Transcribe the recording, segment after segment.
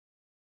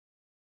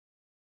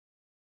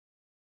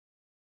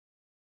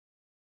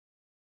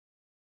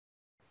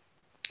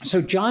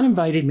So John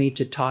invited me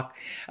to talk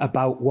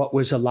about what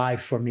was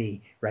alive for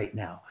me right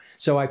now.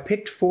 So I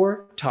picked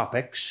 4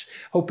 topics,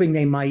 hoping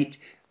they might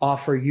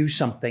offer you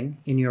something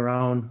in your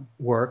own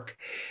work.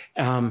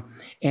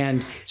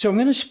 And so I'm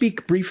going to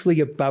speak briefly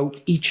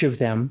about each of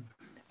them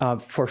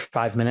for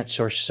 5 minutes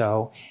or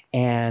so.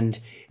 And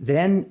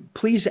then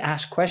please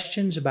ask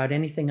questions about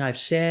anything I've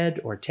said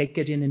or take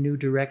it in a new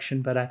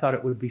direction. But I thought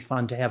it would be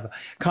fun to have a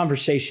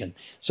conversation.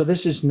 So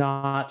this is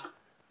not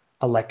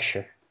a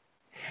lecture.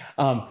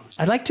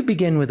 I'd like to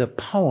begin with a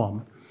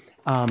poem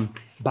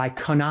by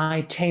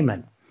Konai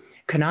Taman.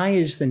 Konai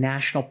is the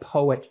national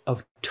poet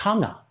of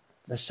Tonga,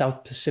 the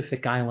South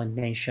Pacific island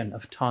nation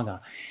of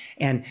Tonga.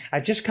 And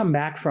I've just come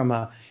back from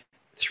a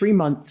 3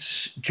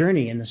 months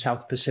journey in the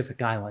South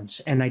Pacific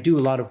Islands, and I do a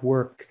lot of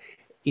work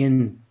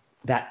in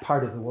that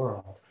part of the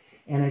world.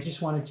 And I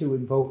just wanted to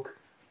invoke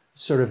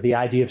sort of the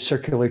idea of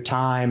circular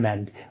time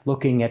and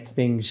looking at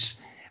things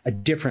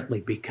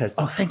differently because,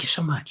 oh, thank you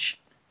so much.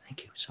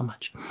 Thank you so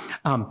much.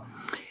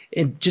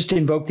 And just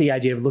invoke the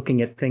idea of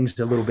looking at things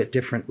a little bit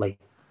differently.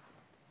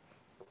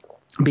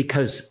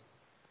 Because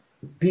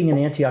being an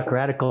Antioch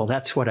radical,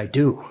 that's what I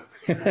do,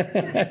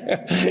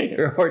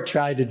 or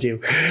try to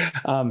do.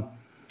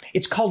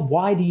 It's called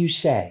Why Do You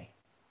Say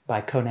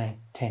by Konai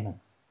Taman.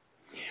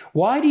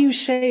 Why do you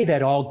say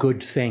that all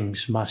good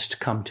things must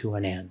come to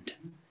an end?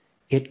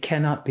 It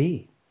cannot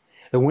be.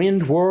 The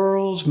wind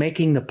whirls,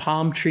 making the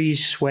palm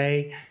trees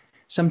sway,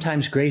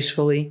 sometimes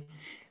gracefully,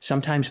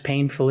 sometimes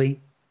painfully.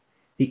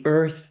 The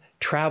earth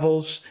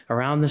travels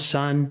around the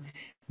sun,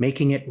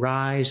 making it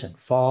rise and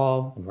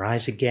fall and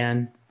rise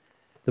again.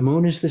 The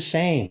moon is the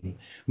same,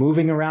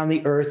 moving around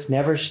the earth,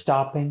 never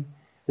stopping.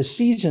 The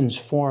seasons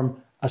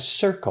form a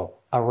circle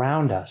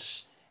around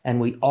us, and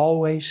we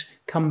always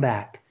come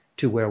back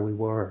to where we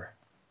were.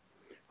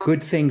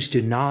 Good things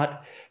do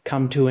not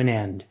come to an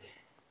end.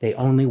 They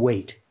only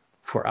wait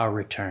for our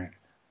return.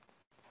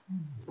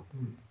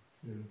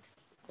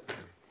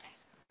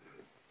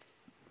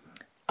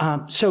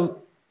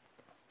 So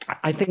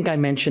I think I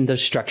mentioned the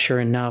structure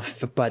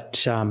enough,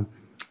 but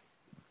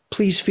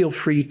please feel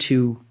free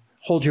to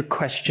hold your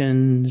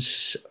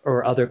questions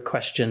or other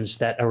questions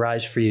that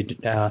arise for you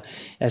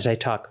as I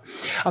talk.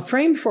 A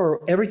frame for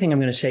everything I'm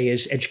going to say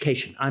is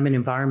education. I'm an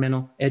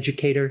environmental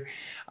educator,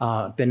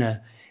 been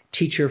a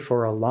teacher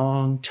for a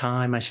long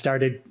time. I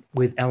started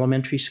with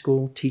elementary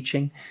school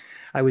teaching.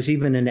 I was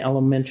even an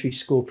elementary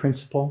school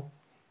principal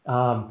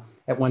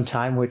at one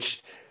time,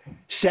 which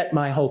set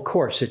my whole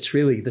course. It's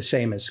really the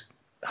same as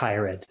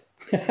higher ed.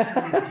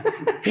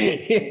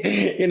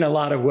 In a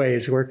lot of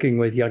ways, working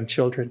with young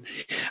children.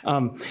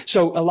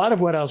 So a lot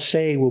of what I'll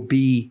say will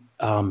be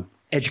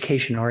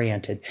education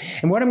oriented.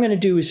 And what I'm going to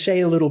do is say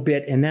a little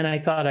bit, and then I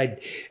thought I'd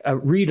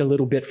read a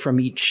little bit from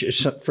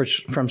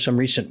from some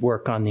recent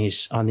work on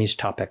these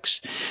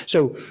topics.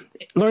 So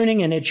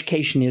learning and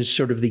education is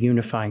sort of the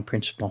unifying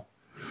principle.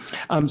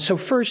 So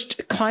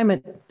first,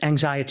 climate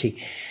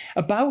anxiety.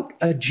 About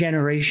a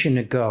generation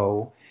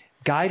ago,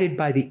 guided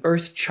by the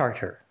Earth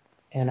Charter,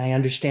 and I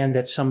understand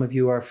that some of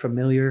you are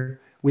familiar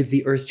with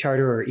the Earth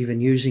Charter or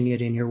even using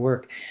it in your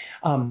work,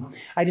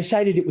 I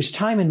decided it was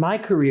time in my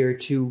career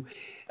to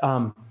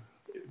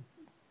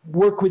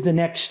work with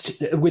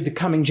the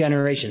coming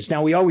generations.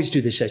 Now, we always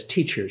do this as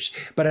teachers,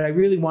 but I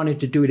really wanted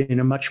to do it in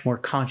a much more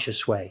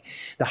conscious way.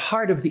 The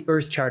heart of the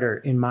Earth Charter,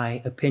 in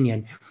my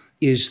opinion,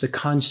 is the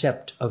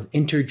concept of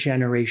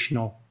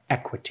intergenerational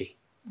equity.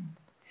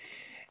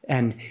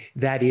 And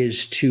that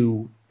is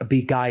to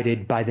be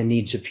guided by the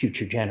needs of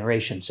future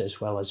generations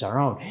as well as our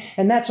own.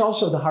 And that's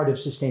also the heart of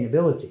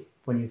sustainability,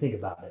 when you think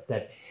about it.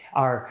 That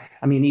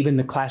even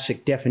the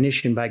classic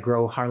definition by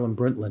Gro Harlem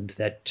Brundtland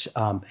that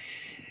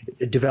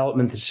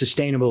development that's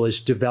sustainable is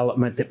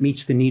development that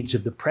meets the needs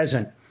of the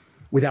present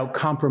without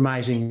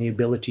compromising the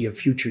ability of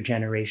future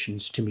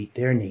generations to meet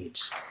their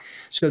needs.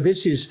 So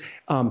this is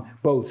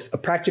both a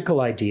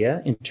practical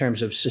idea in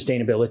terms of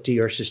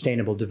sustainability or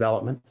sustainable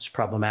development, as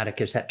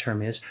problematic as that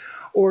term is,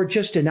 or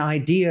just an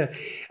idea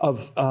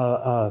of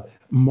a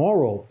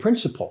moral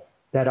principle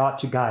that ought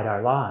to guide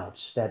our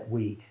lives, that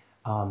we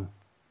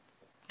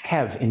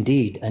have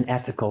indeed an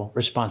ethical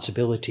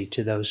responsibility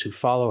to those who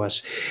follow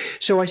us.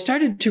 So I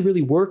started to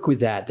really work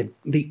with that.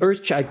 The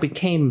Earth, I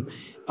became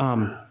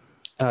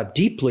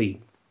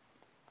deeply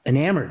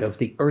enamored of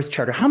the Earth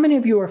Charter. How many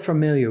of you are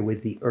familiar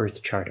with the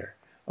Earth Charter?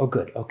 Oh,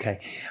 good. Okay.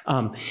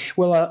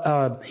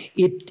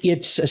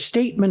 It's a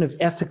statement of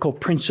ethical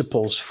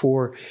principles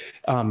for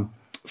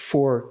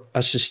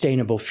a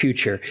sustainable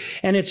future,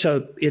 and it's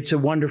a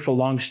wonderful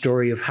long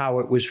story of how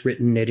it was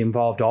written. It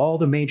involved all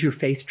the major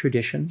faith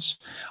traditions,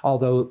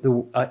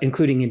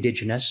 including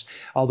indigenous,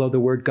 although the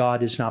word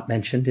God is not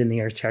mentioned in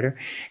the Earth Charter,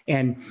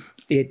 and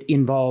it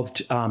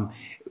involved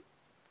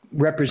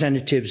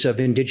representatives of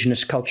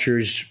indigenous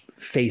cultures,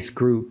 faith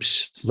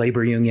groups,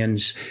 labor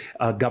unions,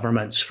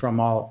 governments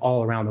from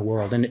all around the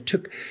world. And it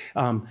took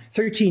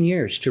 13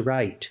 years to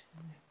write.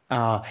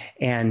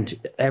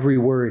 And every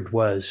word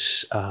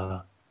was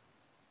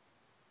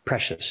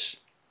precious.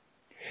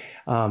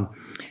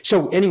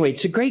 So anyway,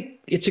 it's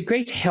a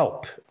great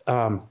help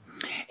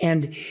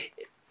And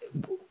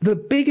the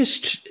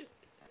biggest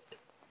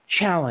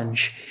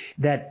challenge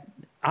that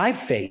I've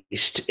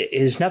faced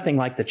is nothing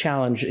like the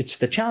challenge. It's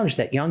the challenge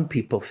that young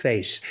people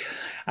face.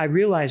 I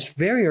realized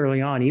very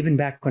early on, even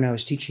back when I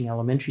was teaching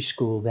elementary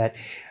school, that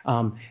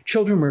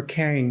children were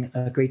carrying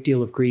a great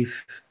deal of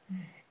grief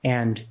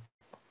and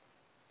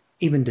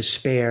even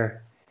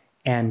despair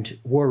and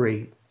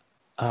worry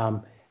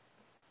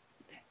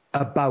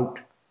about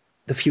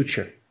the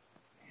future.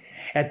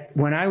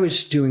 When I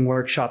was doing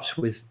workshops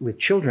with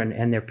children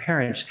and their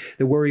parents,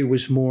 the worry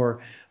was more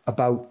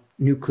about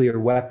nuclear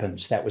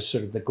weapons. That was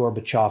sort of the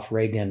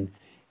Gorbachev-Reagan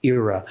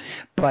era.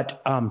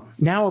 But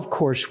now, of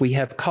course, we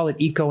have, call it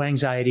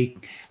eco-anxiety,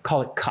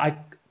 call it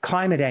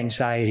climate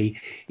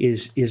anxiety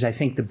is, I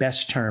think, the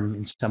best term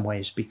in some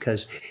ways,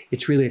 because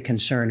it's really a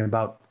concern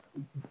about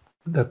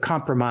the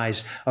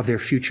compromise of their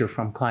future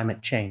from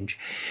climate change.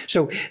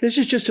 So this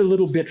is just a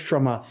little bit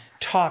from a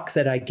talk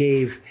that I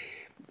gave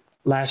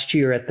last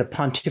year at the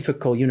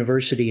Pontifical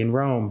University in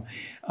Rome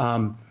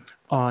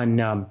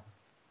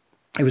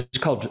it was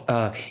called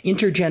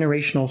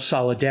Intergenerational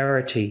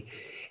Solidarity,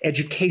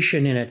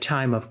 Education in a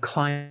Time of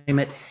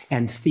Climate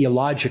and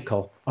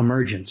Theological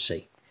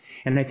Emergency.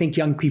 And I think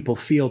young people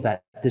feel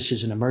that this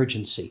is an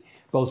emergency,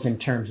 both in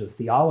terms of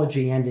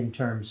theology and in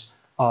terms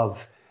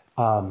of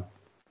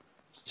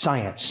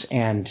science,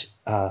 and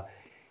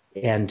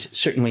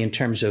certainly in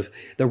terms of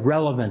the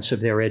relevance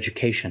of their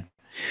education.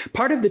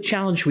 Part of the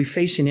challenge we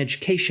face in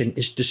education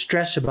is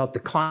distress about the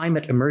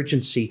climate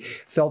emergency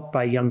felt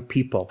by young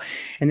people.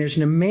 And there's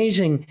an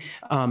amazing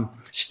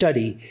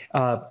study,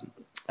 a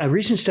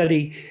recent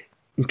study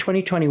in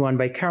 2021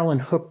 by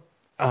Carolyn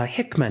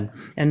Hickman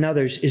and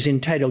others, is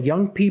entitled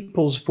Young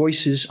People's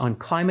Voices on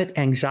Climate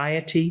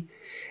Anxiety,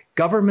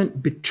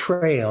 Government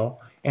Betrayal,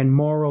 and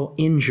Moral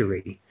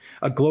Injury,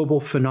 a Global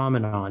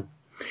Phenomenon.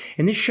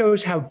 And this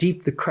shows how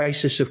deep the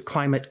crisis of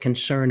climate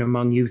concern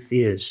among youth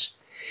is.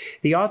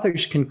 The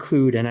authors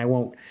conclude, and I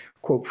won't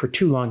quote for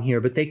too long here,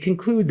 but they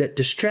conclude that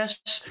distress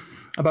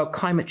about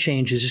climate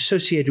change is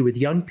associated with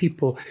young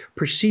people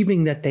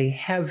perceiving that they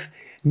have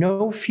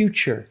no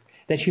future,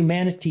 that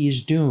humanity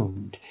is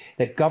doomed,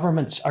 that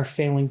governments are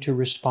failing to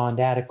respond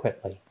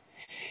adequately.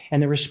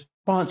 And the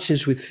response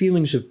is with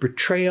feelings of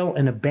betrayal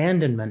and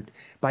abandonment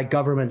by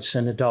governments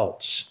and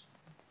adults.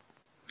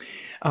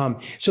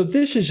 So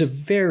this is a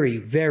very,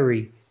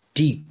 very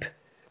deep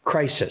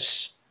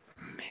crisis.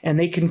 And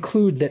they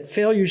conclude that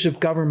failures of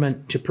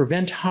government to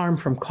prevent harm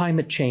from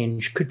climate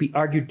change could be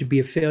argued to be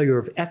a failure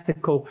of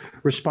ethical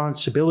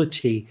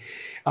responsibility,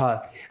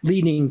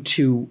 leading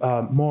to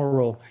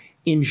moral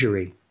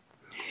injury.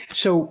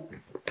 So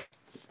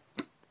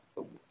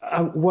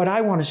what I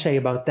want to say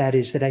about that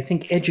is that I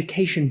think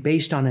education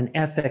based on an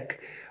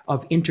ethic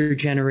of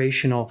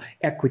intergenerational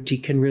equity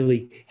can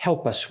really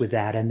help us with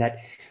that, and that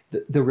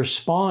the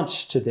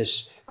response to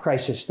this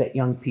crisis that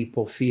young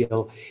people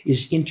feel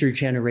is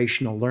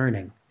intergenerational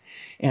learning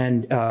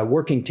and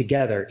working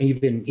together,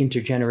 even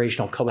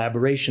intergenerational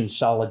collaboration,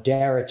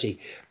 solidarity,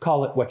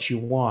 call it what you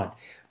want.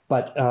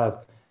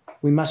 But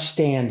we must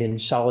stand in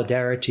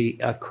solidarity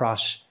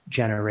across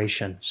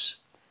generations.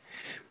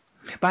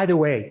 By the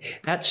way,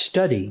 that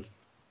study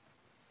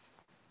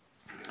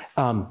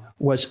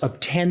was of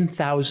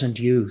 10,000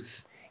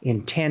 youth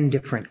in 10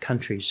 different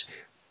countries,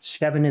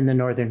 7 in the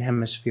Northern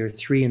Hemisphere,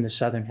 3 in the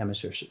Southern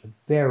Hemisphere. So a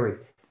very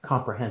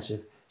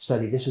comprehensive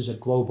study. This is a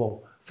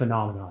global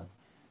phenomenon.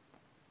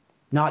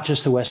 Not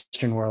just the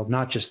Western world,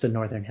 not just the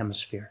Northern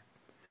Hemisphere.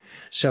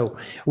 So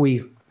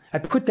I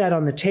put that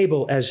on the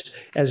table as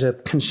a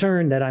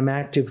concern that I'm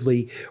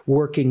actively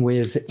working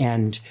with,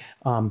 and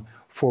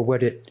for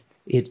what it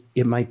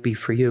might be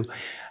for you.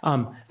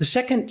 The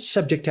second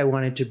subject I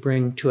wanted to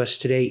bring to us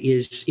today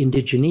is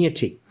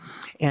indigeneity.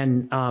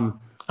 And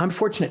I'm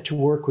fortunate to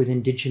work with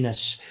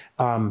Indigenous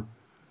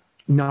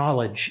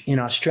knowledge in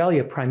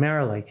Australia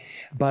primarily,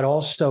 but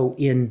also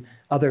in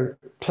other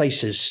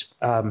places.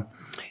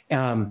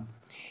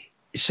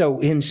 So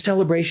in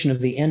celebration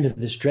of the end of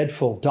this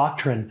dreadful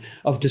doctrine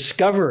of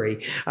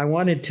discovery, I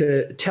wanted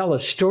to tell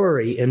a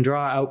story and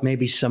draw out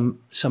maybe some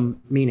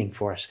meaning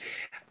for us.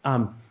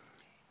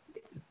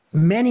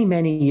 Many,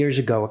 many years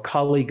ago, a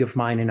colleague of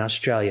mine in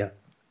Australia,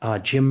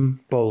 Jim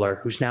Bowler,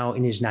 who's now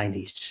in his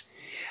 90s,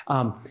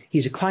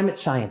 he's a climate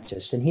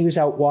scientist, and he was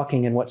out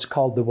walking in what's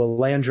called the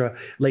Willandra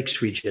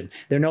Lakes region.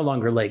 They're no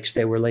longer lakes.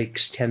 They were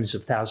lakes tens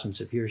of thousands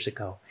of years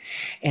ago.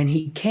 And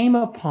he came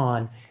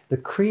upon the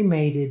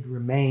cremated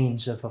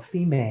remains of a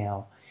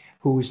female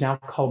who is now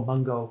called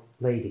Mungo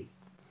Lady.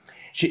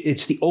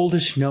 It's the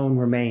oldest known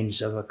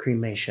remains of a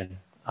cremation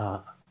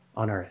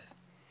on Earth.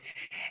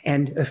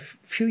 And a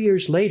few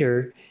years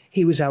later,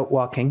 he was out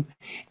walking,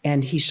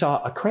 and he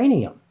saw a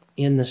cranium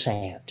in the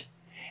sand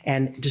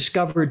and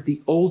discovered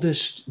the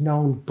oldest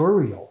known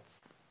burial.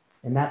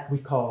 And that we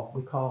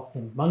call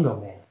him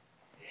Mungo Man.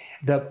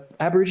 The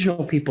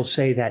Aboriginal people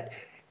say that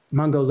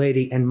Mungo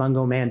Lady and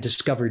Mungo Man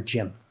discovered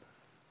Jim.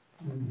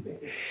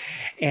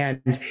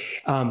 And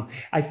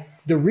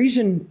the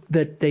reason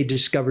that they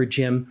discovered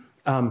Jim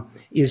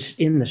is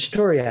in the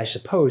story, I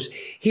suppose.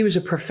 He was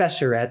a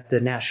professor at the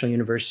National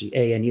University,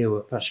 ANU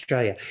of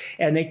Australia,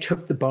 and they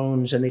took the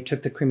bones and they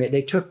took the cremation,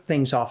 they took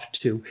things off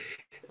to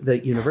the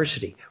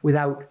university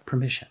without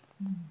permission,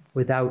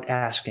 without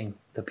asking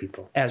the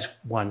people, as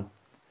one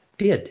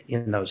did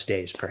in those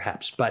days,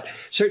 perhaps. But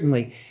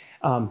certainly,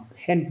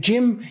 and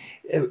Jim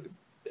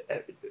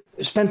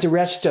spent the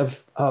rest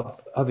of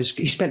his,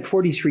 he spent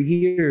 43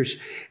 years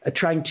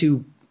trying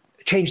to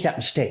change that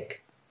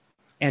mistake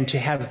and to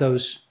have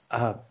those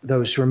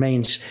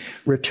remains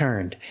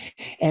returned.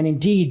 And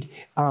indeed,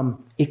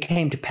 it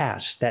came to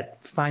pass that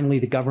finally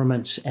the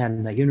governments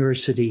and the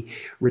university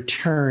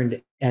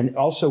returned, and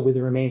also with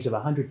the remains of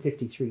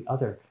 153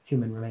 other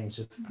human remains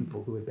of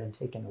people who had been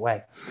taken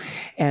away.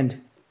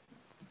 And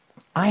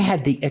I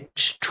had the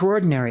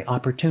extraordinary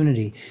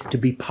opportunity to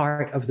be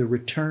part of the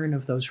return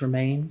of those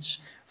remains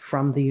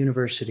from the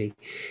university.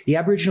 The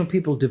Aboriginal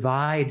people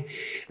divide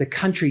the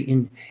country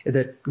in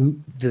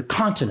the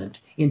continent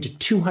into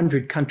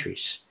 200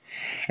 countries.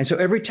 And so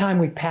every time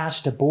we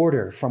passed a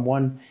border from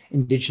one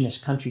indigenous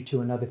country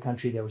to another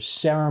country, there was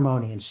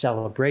ceremony and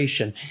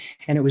celebration,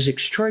 and it was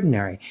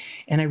extraordinary.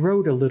 And I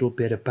wrote a little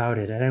bit about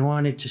it, and I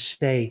wanted to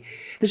say,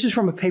 this is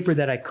from a paper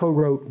that I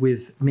co-wrote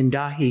with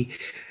Mindahi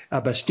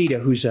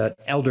Bastida, who's an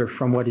elder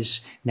from what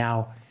is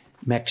now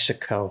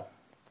Mexico.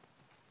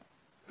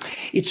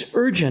 It's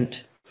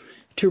urgent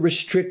to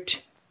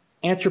restrict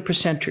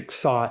anthropocentric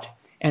thought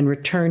and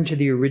return to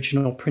the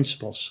original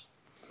principles.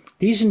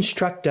 These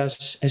instruct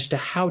us as to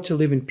how to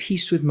live in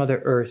peace with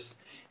Mother Earth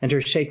and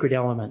her sacred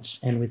elements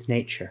and with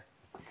nature.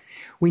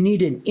 We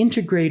need an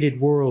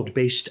integrated world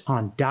based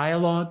on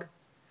dialogue,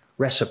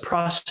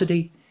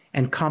 reciprocity,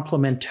 and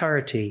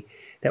complementarity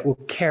that will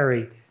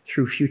carry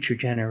through future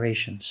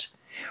generations.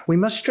 We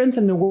must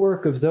strengthen the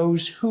work of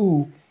those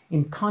who,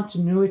 in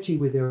continuity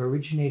with their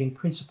originating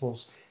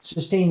principles,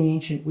 sustain the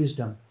ancient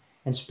wisdom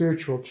and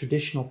spiritual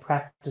traditional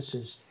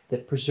practices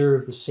that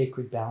preserve the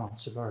sacred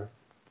balance of Earth.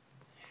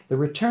 The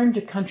return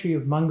to country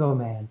of Mungo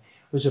Man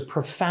was a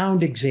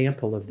profound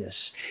example of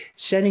this,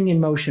 setting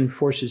in motion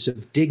forces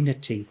of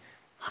dignity,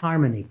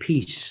 harmony,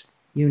 peace,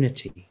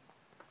 unity.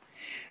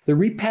 The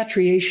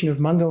repatriation of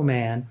Mungo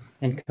Man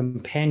and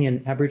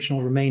companion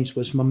Aboriginal remains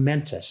was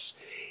momentous.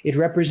 It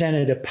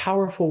represented a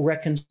powerful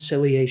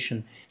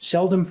reconciliation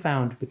seldom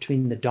found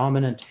between the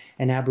dominant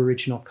and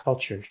Aboriginal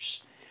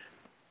cultures.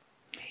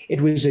 It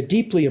was a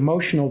deeply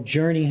emotional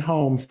journey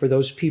home for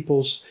those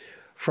peoples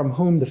from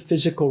whom the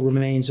physical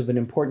remains of an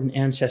important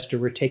ancestor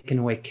were taken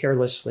away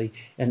carelessly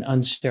and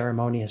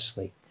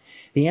unceremoniously.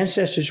 The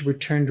ancestors were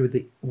returned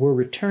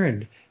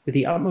with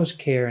the utmost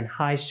care and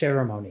high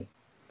ceremony.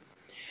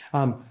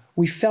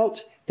 We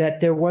felt that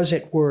there was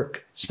at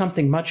work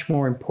something much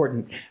more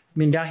important.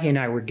 Mindahi and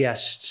I were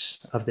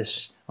guests of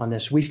this on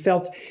this. We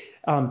felt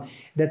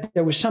that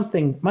there was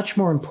something much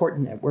more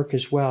important at work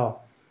as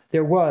well.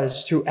 There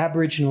was, through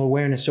Aboriginal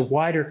awareness, a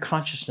wider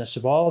consciousness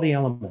of all the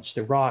elements,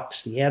 the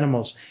rocks, the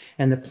animals,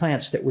 and the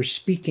plants that were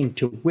speaking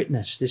to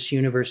witness this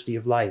university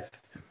of life.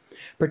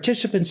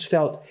 Participants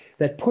felt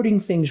that putting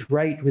things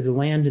right with the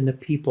land and the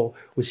people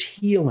was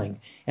healing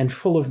and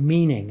full of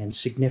meaning and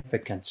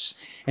significance,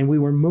 and we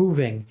were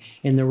moving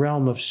in the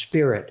realm of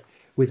spirit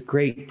with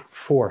great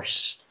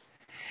force.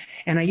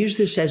 And I use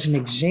this as an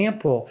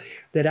example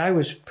that I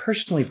was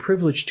personally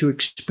privileged to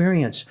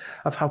experience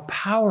of how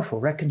powerful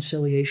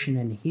reconciliation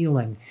and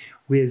healing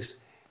with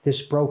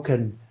this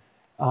broken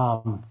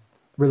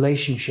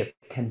relationship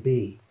can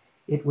be.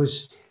 It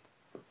was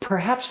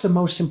perhaps the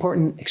most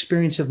important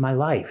experience of my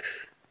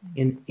life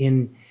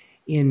in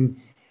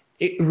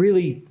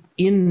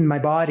my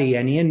body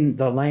and in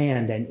the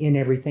land and in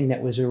everything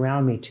that was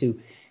around me, to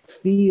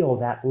feel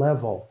that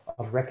level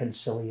of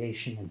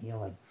reconciliation and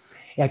healing.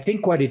 I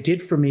think what it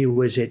did for me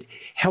was it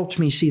helped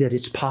me see that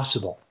it's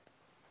possible,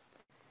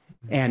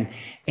 and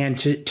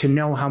to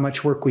know how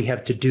much work we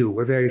have to do.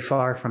 We're very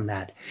far from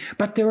that.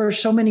 But there are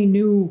so many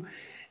new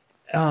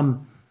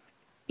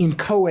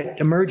inchoate,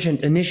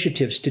 emergent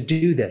initiatives to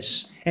do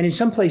this. And in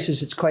some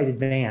places it's quite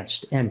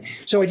advanced. And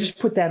so I just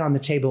put that on the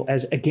table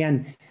as,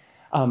 again,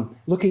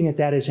 looking at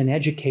that as an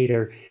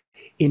educator.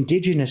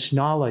 Indigenous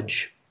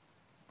knowledge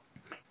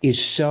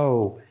is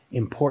so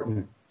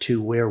important to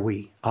where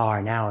we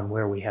are now and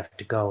where we have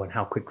to go and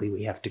how quickly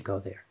we have to go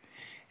there.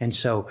 And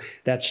so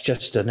that's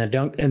just an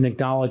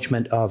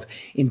acknowledgement of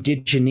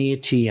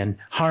indigeneity and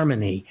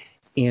harmony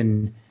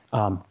in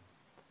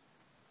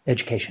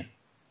education.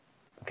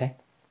 Okay?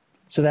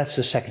 So that's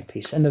the second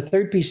piece. And the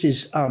third piece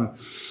is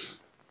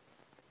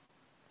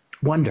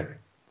wonder.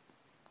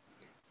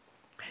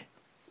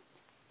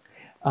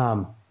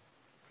 I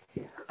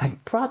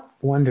brought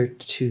wonder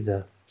to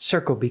the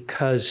circle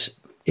because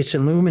it's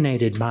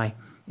illuminated my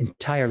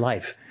entire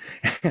life.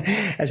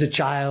 As a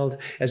child,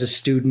 as a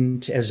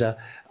student, as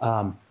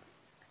an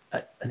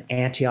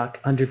Antioch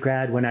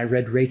undergrad, when I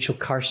read Rachel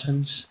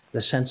Carson's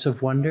The Sense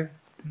of Wonder.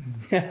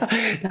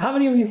 How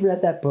many of you have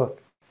read that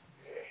book?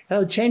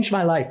 Oh, it changed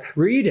my life.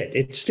 Read it.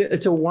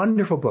 It's a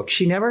wonderful book.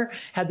 She never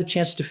had the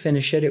chance to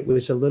finish it. It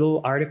was a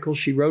little article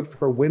she wrote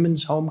for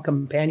Women's Home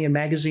Companion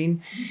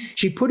magazine.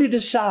 She put it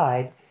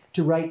aside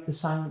to write The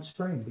Silent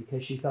Spring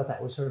because she felt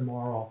that was her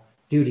moral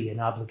duty and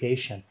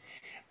obligation.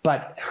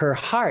 But her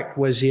heart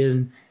was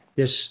in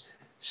this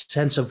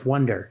sense of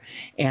wonder.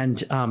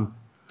 And,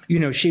 you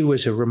know, she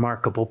was a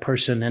remarkable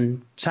person,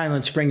 and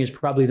Silent Spring is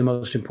probably the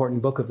most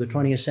important book of the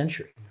 20th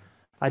century.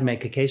 I'd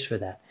make a case for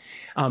that.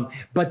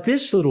 But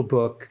this little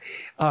book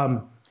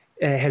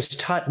has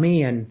taught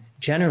me and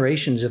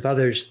generations of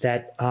others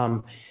that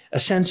a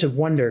sense of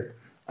wonder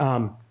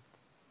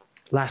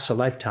lasts a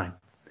lifetime.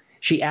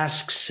 She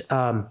asks,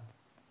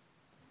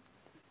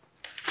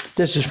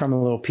 this is from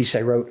a little piece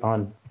I wrote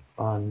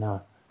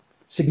on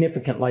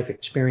significant life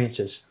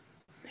experiences.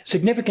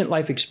 Significant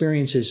life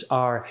experiences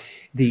are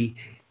the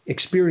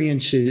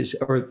experiences,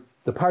 or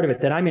the part of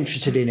it that I'm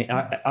interested in,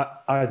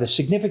 are the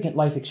significant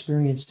life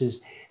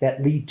experiences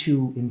that lead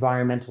to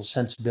environmental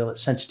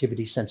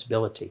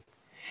sensibility.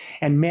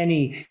 And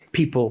many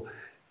people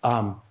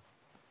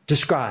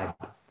describe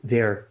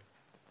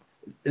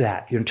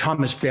that. You know,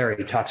 Thomas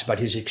Berry talks about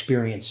his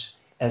experience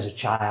as a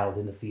child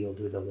in the field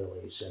with the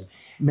lilies. And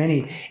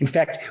many, in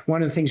fact,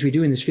 one of the things we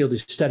do in this field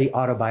is study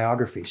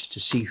autobiographies to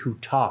see who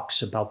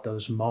talks about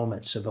those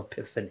moments of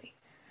epiphany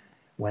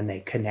when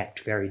they connect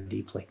very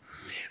deeply.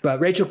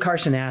 But Rachel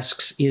Carson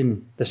asks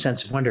in The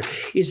Sense of Wonder,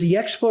 is the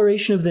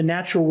exploration of the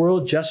natural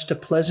world just a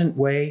pleasant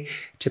way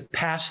to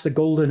pass the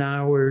golden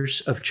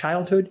hours of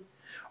childhood,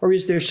 or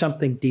is there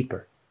something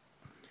deeper?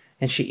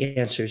 And she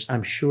answers,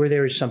 I'm sure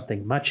there is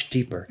something much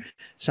deeper,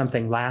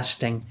 something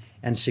lasting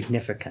and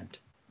significant.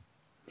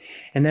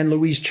 And then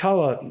Louise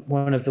Chawla,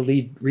 one of the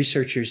lead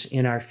researchers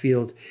in our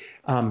field,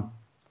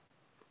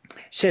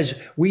 says,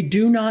 we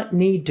do not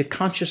need to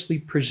consciously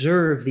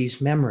preserve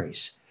these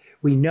memories.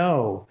 We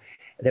know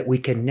that we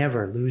can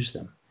never lose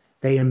them.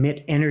 They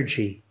emit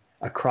energy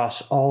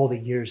across all the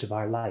years of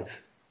our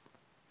life.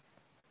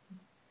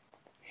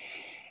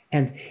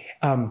 And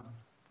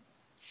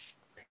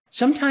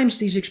sometimes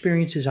these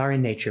experiences are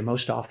in nature,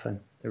 most often,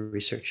 the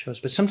research shows,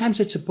 but sometimes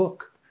it's a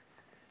book.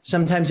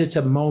 Sometimes it's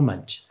a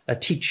moment, a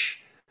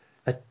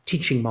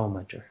teaching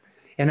moment.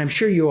 And I'm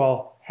sure you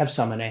all have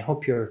some, and I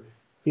hope you're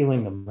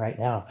feeling them right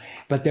now.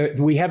 But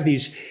we have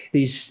these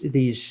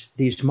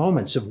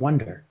moments of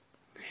wonder.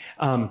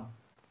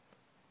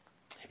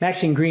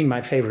 Maxine Greene,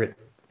 my favorite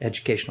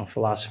educational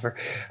philosopher,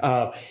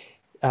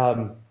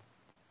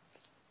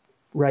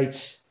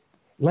 writes,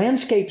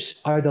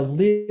 landscapes are the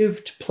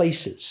lived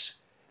places,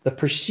 the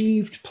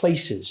perceived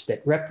places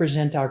that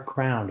represent our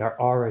ground, our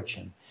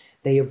origin.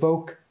 They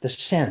evoke the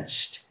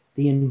sensed,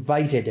 the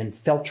invited and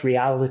felt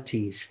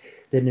realities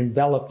that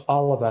enveloped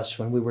all of us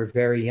when we were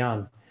very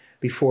young,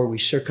 before we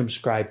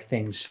circumscribed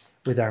things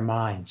with our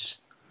minds.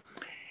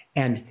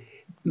 And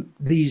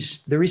the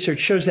research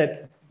shows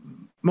that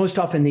most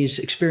often these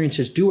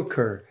experiences do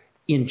occur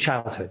in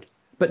childhood,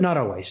 but not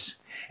always.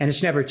 And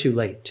it's never too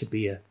late to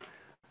be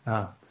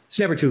it's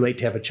never too late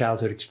to have a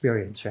childhood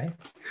experience, right?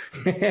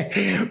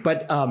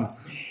 But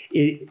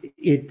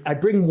I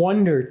bring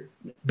wonder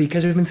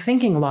because I've been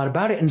thinking a lot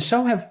about it, and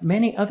so have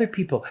many other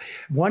people.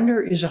 Wonder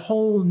is a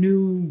whole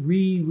new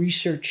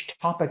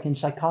researched topic in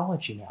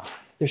psychology now.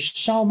 There's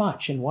so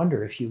much in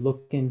wonder if you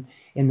look in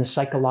the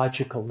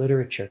psychological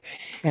literature.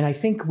 And I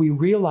think we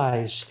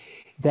realize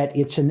that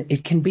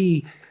it can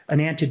be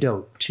an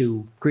antidote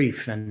to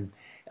grief and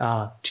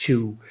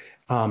to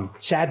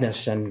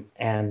sadness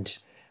and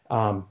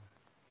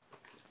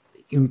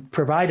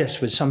provide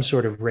us with some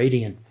sort of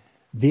radiant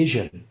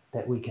vision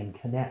that we can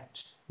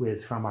connect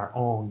with from our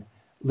own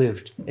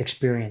lived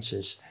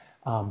experiences.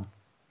 And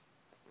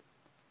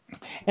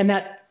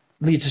that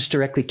leads us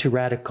directly to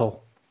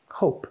radical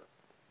hope.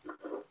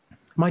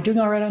 Am I doing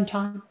all right on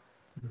time?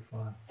 You're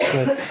fine.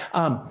 Good.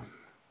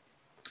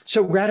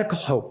 So radical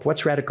hope.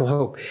 What's radical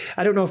hope?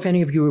 I don't know if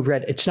any of you have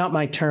read, it's not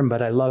my term,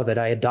 but I love it.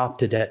 I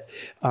adopted it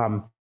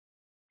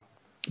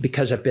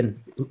because I've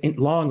been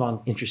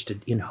long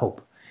interested in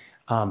hope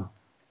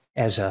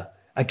as an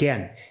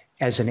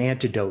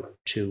antidote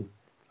to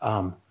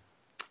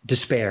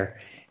despair.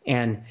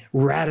 And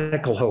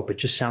radical hope, it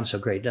just sounds so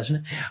great,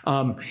 doesn't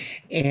it?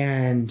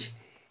 And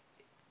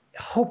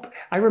hope,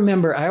 I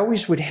remember I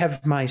always would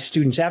have my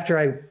students, after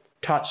I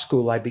taught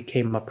school, I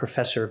became a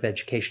professor of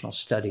educational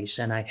studies,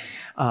 and I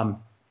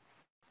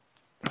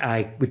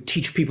would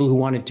teach people who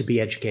wanted to be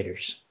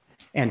educators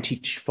and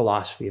teach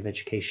philosophy of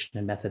education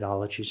and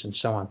methodologies and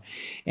so on.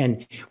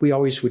 And we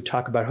always would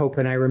talk about hope.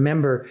 And I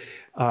remember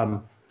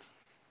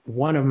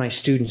one of my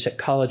students at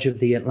College of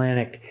the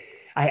Atlantic,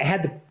 I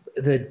had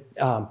the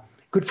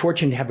good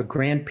fortune to have a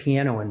grand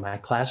piano in my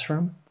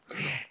classroom.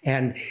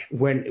 And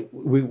when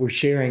we were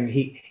sharing,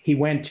 he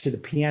went to the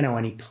piano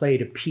and he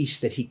played a piece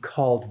that he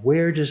called,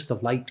 Where Does the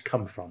Light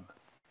Come From?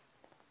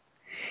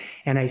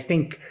 And I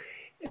think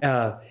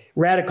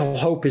radical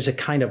hope is a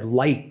kind of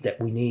light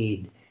that we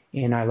need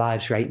in our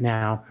lives right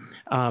now.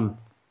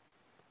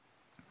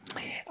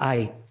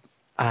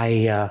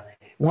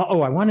 well,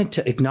 oh, I wanted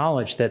to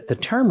acknowledge that the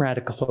term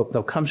radical hope,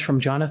 though, comes from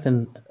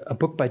a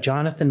book by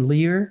Jonathan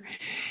Lear,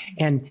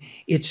 and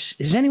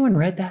has anyone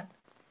read that?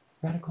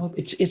 Radical hope.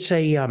 It's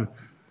a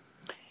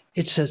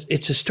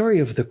story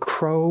of the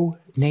Crow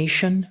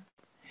Nation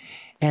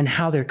and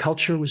how their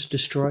culture was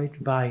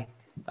destroyed by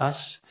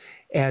us,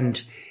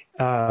 and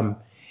how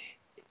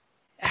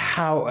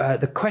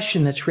the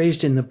question that's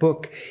raised in the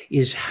book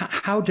is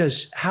how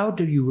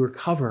do you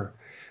recover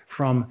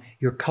from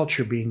your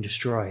culture being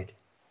destroyed?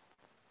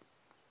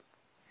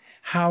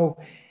 How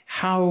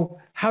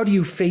do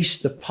you face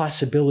the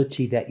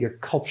possibility that your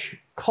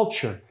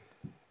culture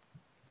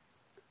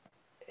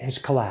has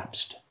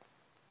collapsed?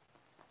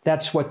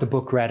 That's what the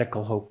book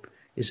Radical Hope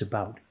is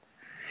about.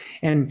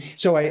 And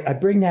so I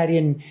bring that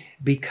in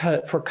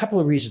for a couple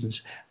of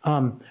reasons.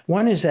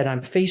 One is that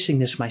I'm facing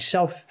this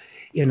myself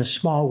in a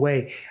small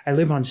way. I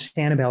live on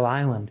Sanibel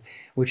Island,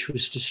 which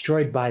was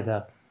destroyed by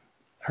the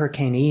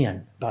Hurricane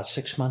Ian about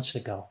 6 months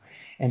ago.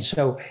 And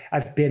so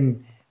I've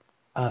been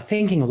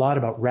thinking a lot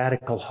about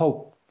radical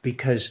hope,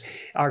 because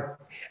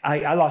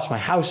I lost my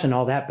house and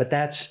all that, but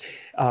that's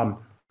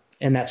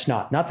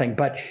not nothing.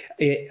 But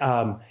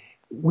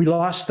we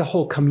lost the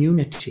whole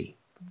community.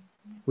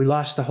 We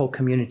lost the whole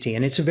community,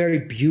 and it's a very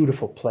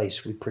beautiful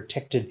place. We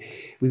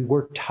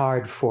worked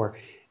hard for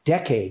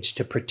decades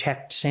to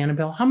protect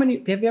Sanibel.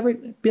 Have you ever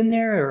been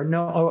there or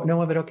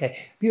know of it? Okay,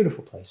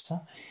 beautiful place,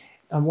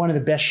 huh? One of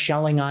the best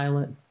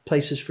shelling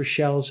places for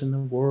shells in the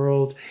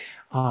world.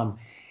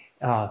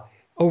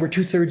 Over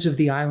 2/3 of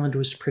the island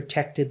was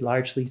protected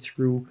largely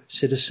through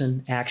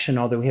citizen action,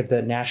 although we have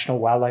the National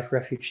Wildlife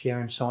Refuge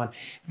there and so on.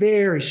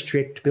 Very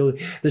strict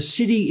building. The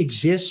city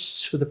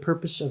exists for the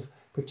purpose of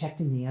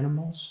protecting the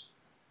animals.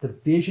 The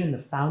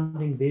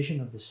founding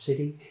vision of the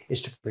city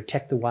is to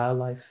protect the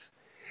wildlife.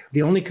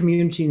 The only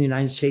community in the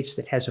United States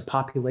that has a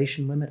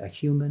population limit, a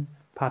human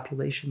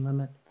population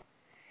limit,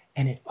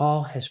 and it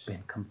all has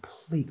been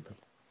completely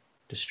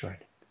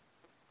destroyed.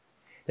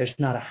 There's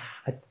not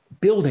a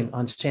building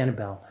on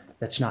Sanibel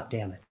that's not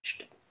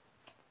damaged.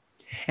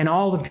 And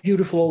all the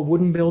beautiful old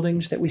wooden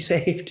buildings that we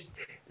saved,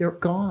 they're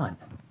gone.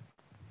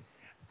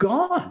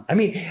 Gone. I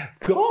mean,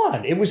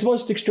 gone. It was the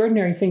most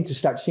extraordinary thing to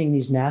start seeing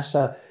these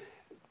NASA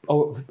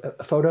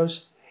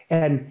photos,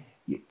 and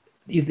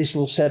this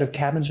little set of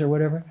cabins or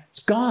whatever,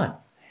 it's gone.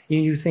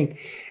 And you think,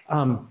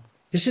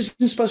 this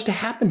isn't supposed to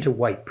happen to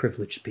white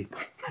privileged people.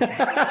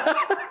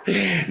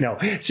 No,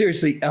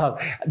 seriously,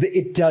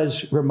 it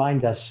does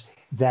remind us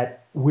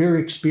that we're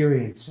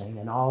experiencing,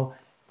 and all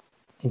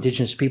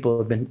Indigenous people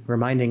have been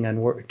reminding and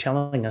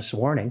telling us,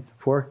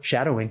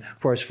 foreshadowing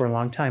for us for a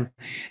long time,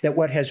 that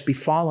what has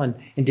befallen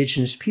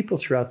Indigenous people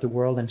throughout the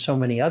world and so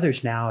many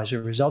others now as a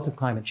result of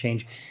climate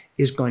change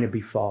is going to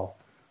befall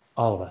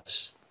all of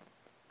us.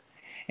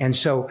 And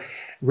so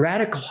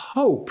radical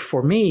hope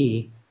for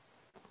me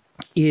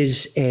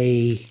is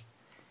it's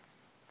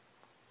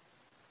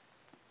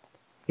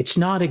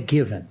not a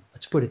given.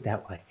 Let's put it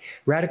that way.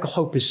 Radical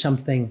hope is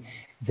something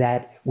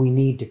that we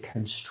need to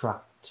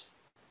construct.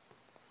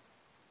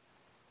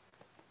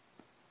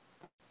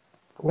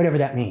 Whatever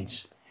that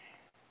means.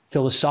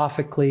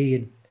 Philosophically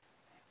and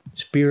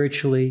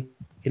spiritually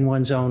in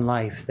one's own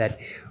life, that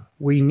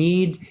we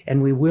need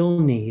and we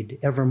will need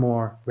ever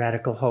more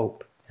radical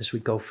hope as we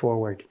go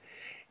forward.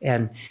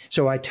 And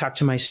so I talk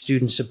to my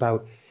students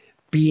about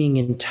being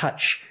in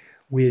touch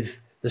with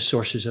the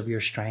sources of your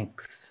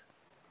strength.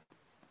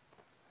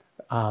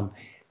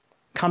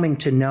 Coming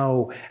to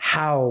know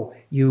how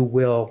you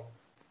will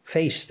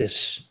face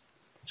this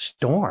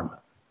storm.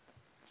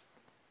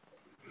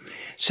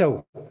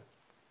 So,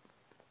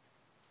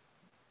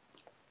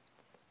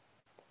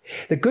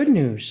 the good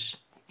news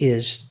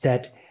is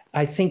that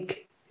I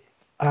think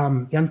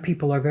young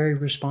people are very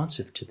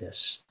responsive to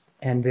this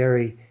and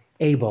very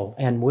able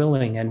and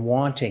willing and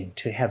wanting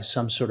to have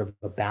some sort of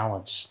a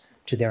balance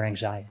to their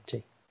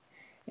anxiety.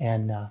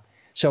 And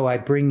so I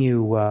bring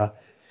you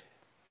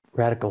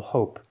radical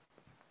hope.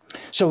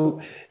 So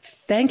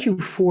thank you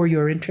for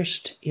your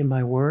interest in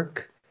my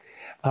work.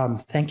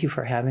 Thank you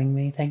for having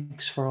me.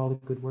 Thanks for all the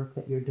good work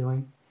that you're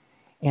doing.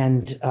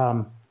 And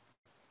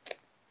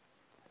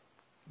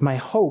my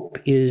hope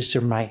is,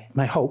 or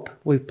my hope,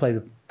 we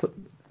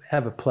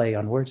have a play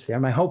on words there.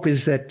 My hope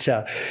is that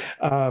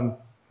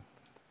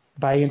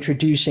by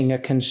introducing a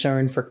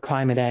concern for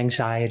climate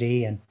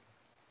anxiety and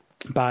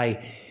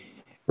by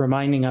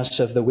reminding us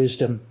of the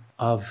wisdom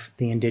of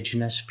the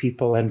Indigenous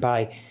people, and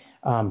by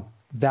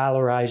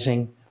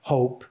valorizing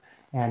hope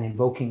and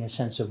invoking a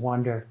sense of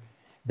wonder,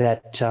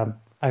 that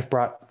I've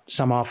brought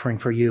some offering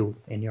for you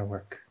in your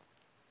work.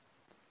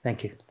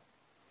 Thank you.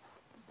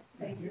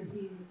 Thank you.